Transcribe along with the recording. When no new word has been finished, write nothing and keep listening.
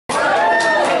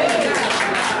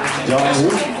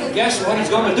Guess what he's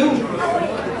going to do?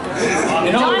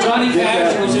 You know, Johnny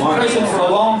Cash was in prison for a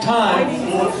long time,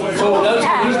 so that's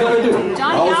what he's going to do. I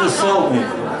was a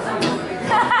cellmate.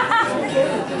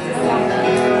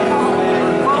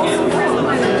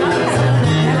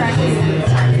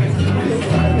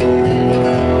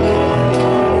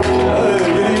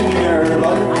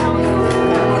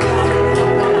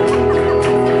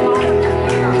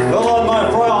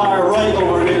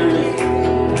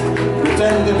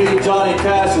 Johnny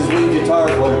Cash's lead guitar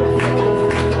player.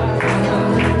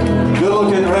 Good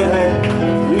looking redhead.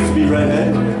 Used to be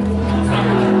redhead.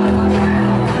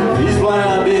 He's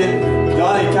planning on being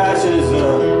Johnny Cash's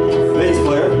bass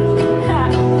player.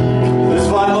 This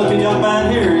fine looking young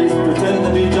man here, he's pretending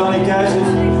to be Johnny Cash's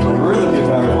rhythm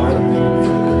guitar player.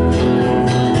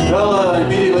 Fella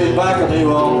immediately back at me,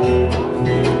 well,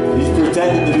 he's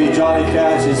pretending to be Johnny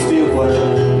Cash's steel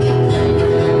player.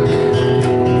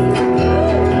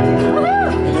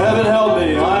 Heaven help me,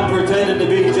 I'm pretending to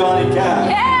be Johnny Cash.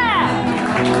 Yeah!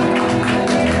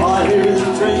 I hear the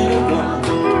train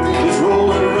coming, it's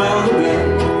rolling around the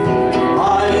bend. I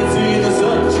ain't seen the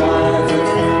sunshine since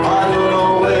I don't know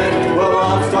when. Well,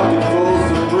 I'm stuck in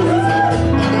Folsum prison.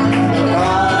 I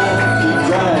keep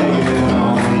dragging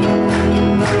on.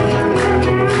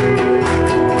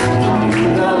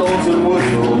 That lonesome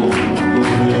whistle.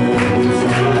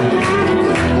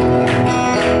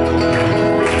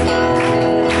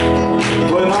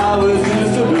 When I was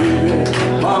just a baby,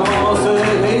 my mama said,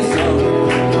 hey son,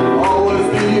 always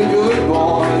be a good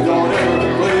boy, don't ever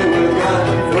play with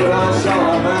guns, but I shot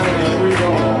a man in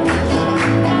freedom,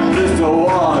 just to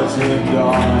watch him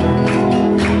die.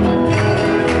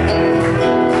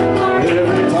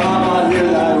 Every time I hear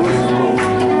that whistle,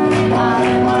 I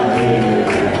hang my head.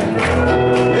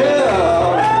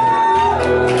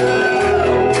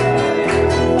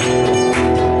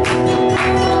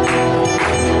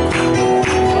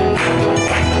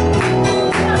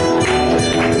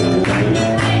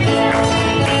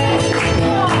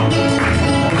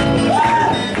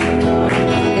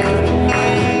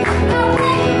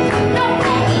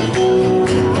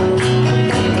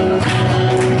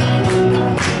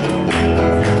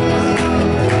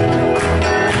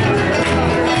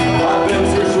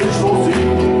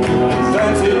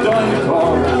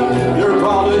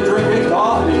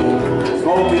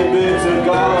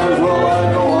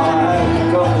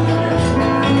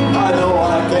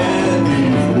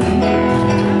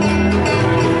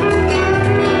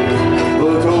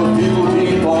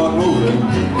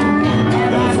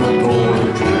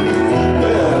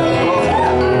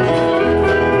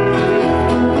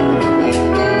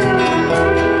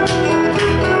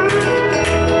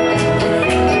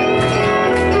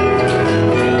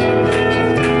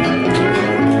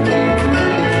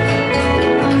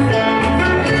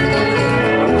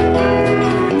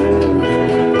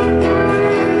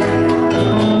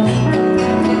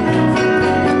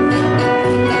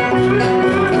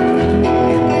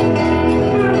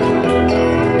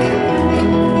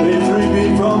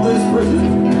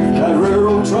 That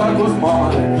railroad track was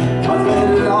mine.